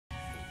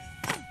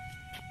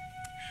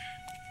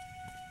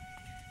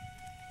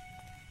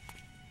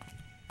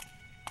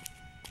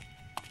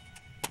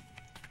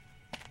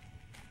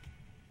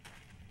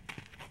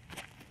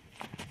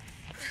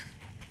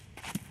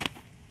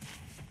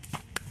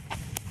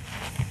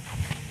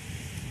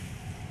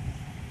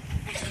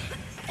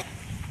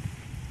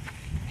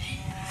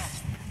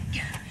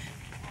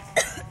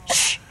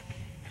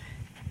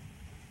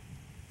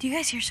you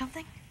guys hear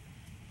something?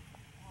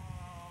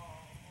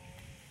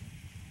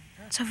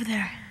 It's over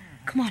there.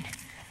 Come on.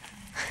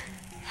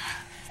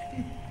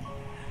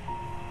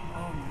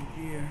 Oh, my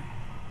dear.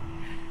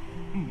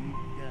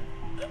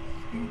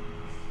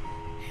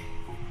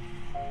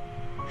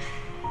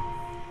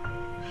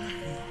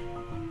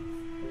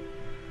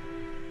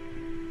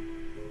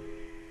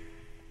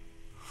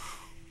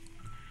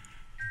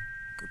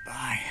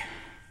 Goodbye.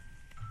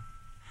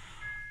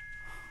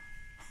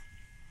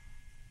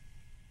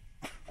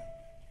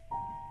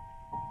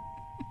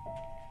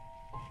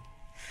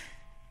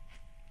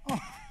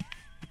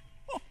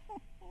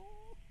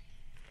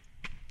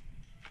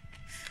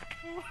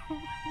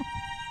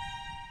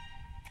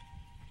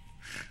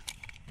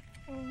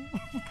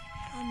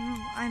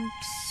 I'm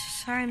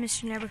sorry,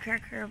 Mr.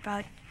 Nebbercracker,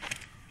 about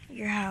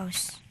your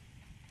house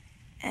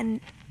and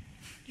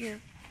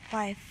your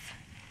wife.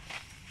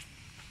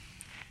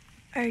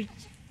 Or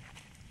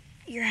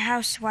your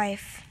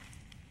housewife.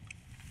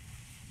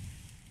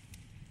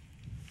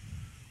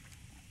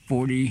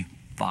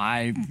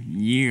 45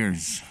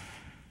 years.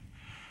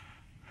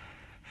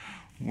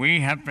 We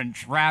have been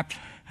trapped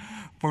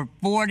for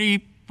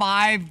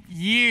 45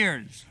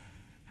 years.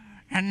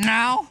 And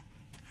now,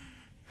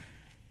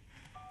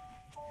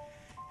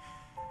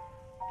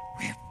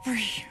 we're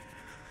free.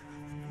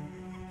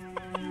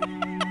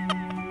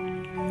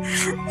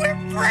 We're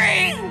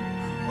free!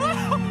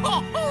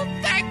 Oh,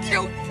 thank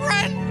you,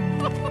 friend!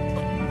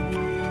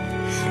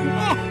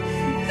 Oh,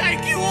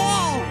 thank you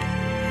all!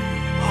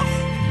 Oh,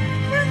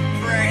 we're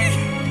free!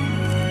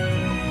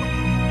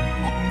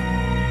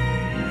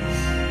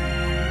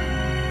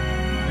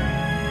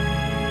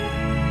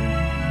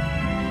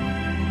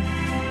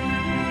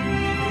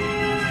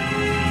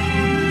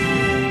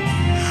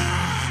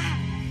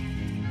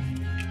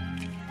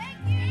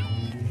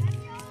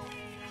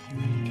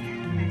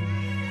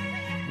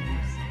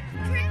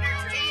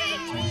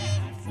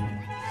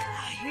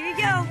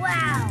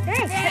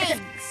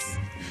 Thanks.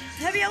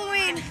 Happy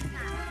Halloween.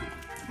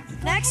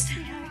 Next.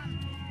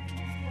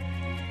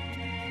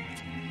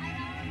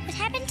 What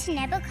happened to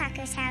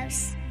Nebbercracker's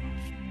house?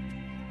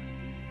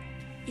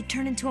 It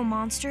turned into a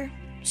monster,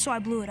 so I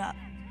blew it up.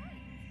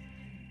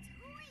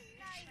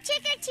 Trick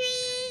or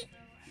treat!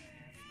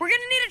 We're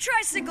gonna need a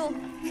tricycle.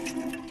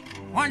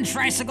 One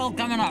tricycle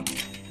coming up.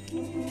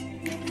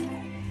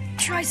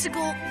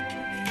 Tricycle.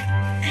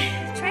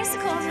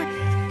 Tricycle.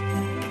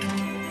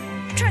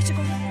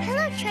 Tricycle.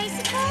 Hello,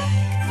 Tricycle.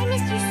 I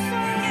missed you so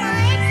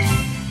much.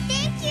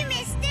 Thank you,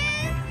 mister.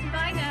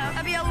 Bye now.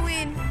 Happy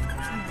Halloween.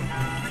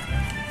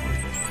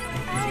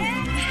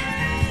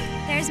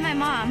 Oh. There's my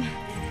mom.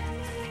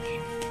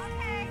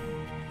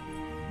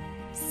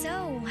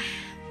 So,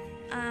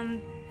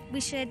 We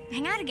should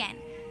hang out again.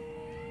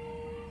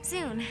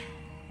 Soon.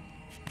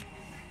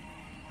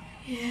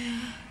 Yeah.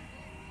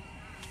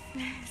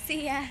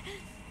 See ya.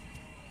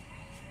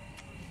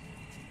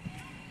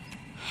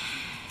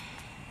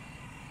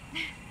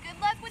 Good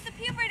luck with the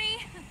puberty.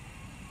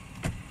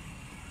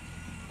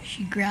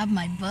 She grabbed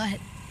my butt.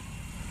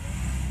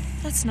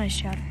 That's nice,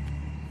 Chowder.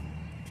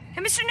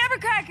 Hey, Mr.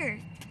 Nebbercracker,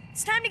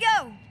 it's time to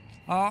go.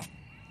 Oh,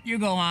 you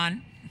go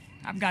on.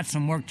 I've got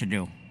some work to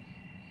do.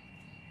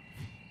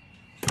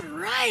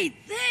 Right,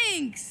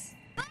 thanks.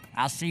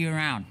 I'll see you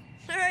around.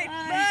 All right,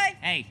 bye.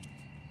 Hey,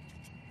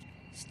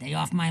 stay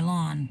off my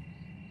lawn.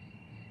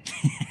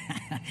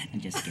 I'm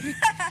just kidding.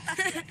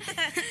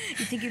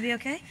 You think you'll be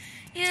okay?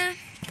 Yeah,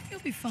 he'll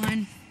be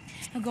fine.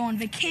 He'll go on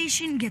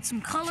vacation, get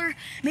some color.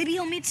 Maybe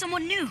he'll meet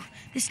someone new.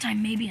 This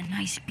time, maybe a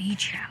nice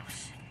beach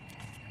house.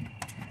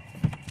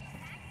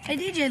 Hey,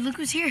 DJ, look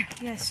who's here.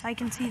 Yes, I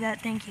can see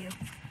that, thank you.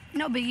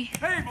 No biggie.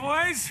 Hey,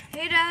 boys!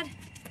 Hey, Dad.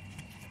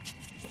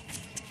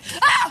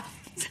 Ah!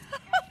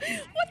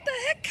 What the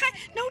heck?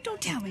 No,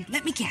 don't tell me.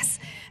 Let me guess.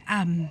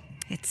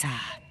 It's,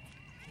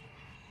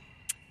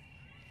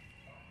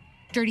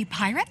 Dirty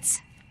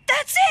Pirates?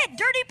 That's it!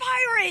 Dirty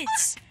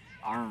Pirates!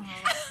 Fun,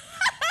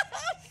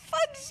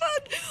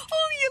 fun.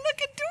 Oh, you look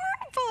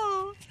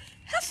adorable.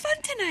 Have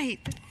fun tonight.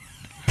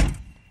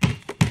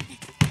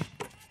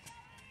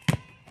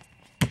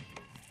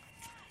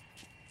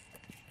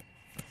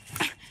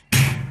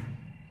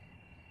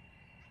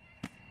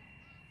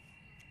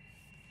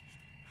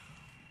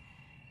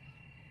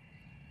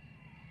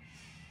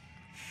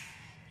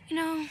 You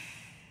know,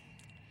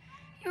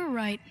 you're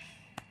right.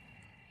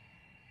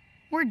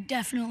 We're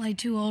definitely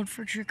too old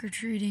for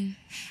trick-or-treating.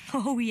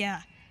 Oh,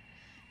 yeah.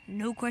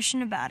 No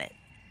question about it.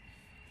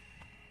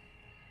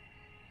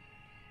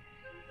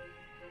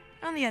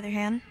 On the other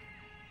hand,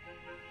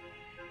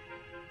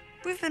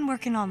 we've been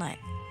working all night.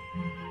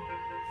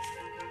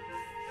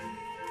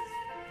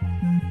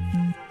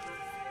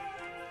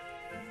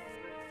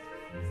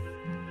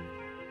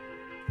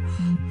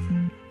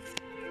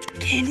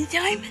 Candy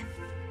time?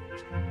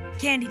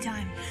 Candy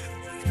time.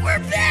 We're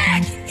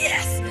back!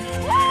 Yes!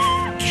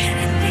 Woo!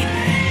 Candy!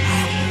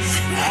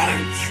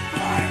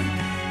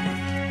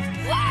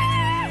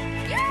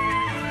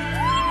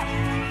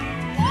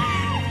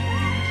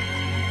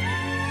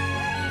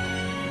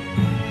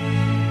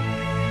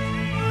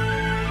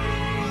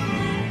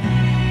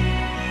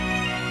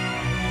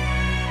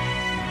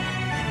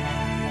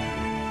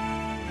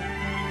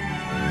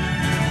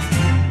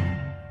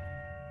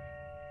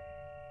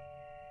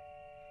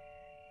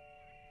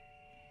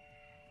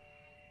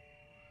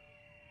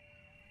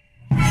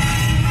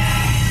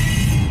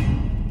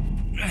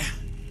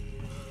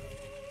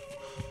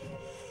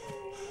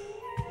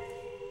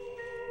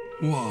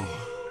 Whoa.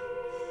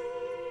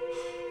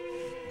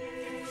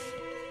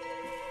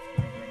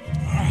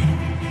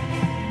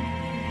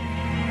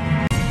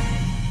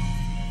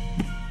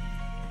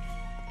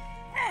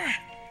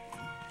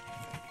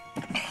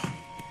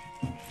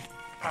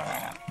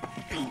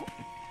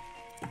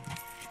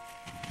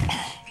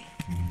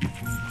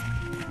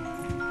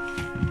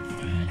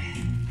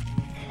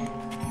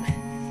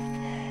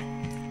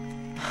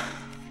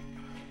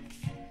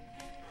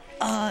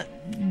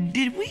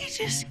 Did we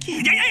just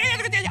get...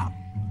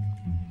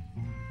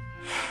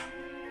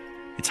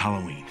 It's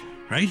Halloween,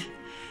 right?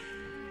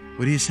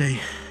 What do you say?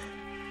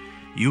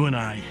 You and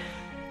I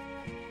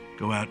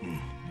go out and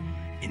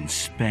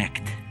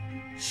inspect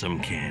some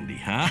candy,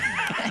 huh?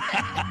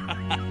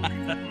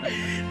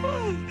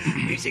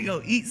 We should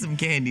go eat some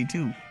candy,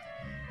 too.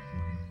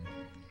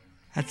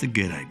 That's a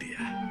good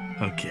idea.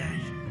 Okay.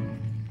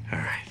 All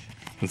right,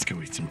 let's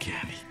go eat some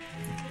candy.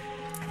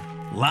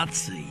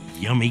 Lots of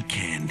yummy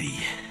candy.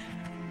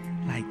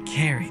 Like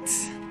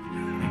carrots.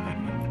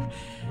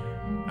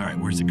 All right,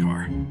 where's the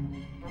car?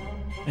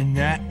 And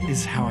that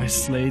is how I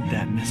slayed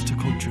that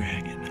mystical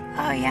dragon.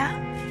 Oh, yeah?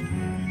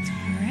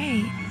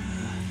 Great.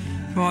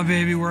 Come on,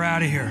 baby, we're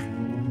out of here.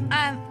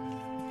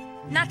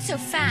 Not so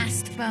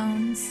fast,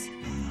 Bones.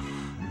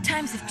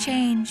 Times have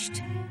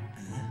changed.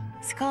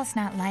 Skull's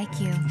not like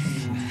you.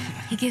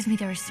 He gives me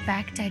the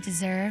respect I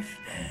deserve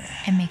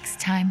and makes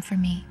time for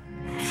me.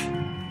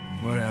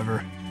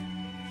 Whatever.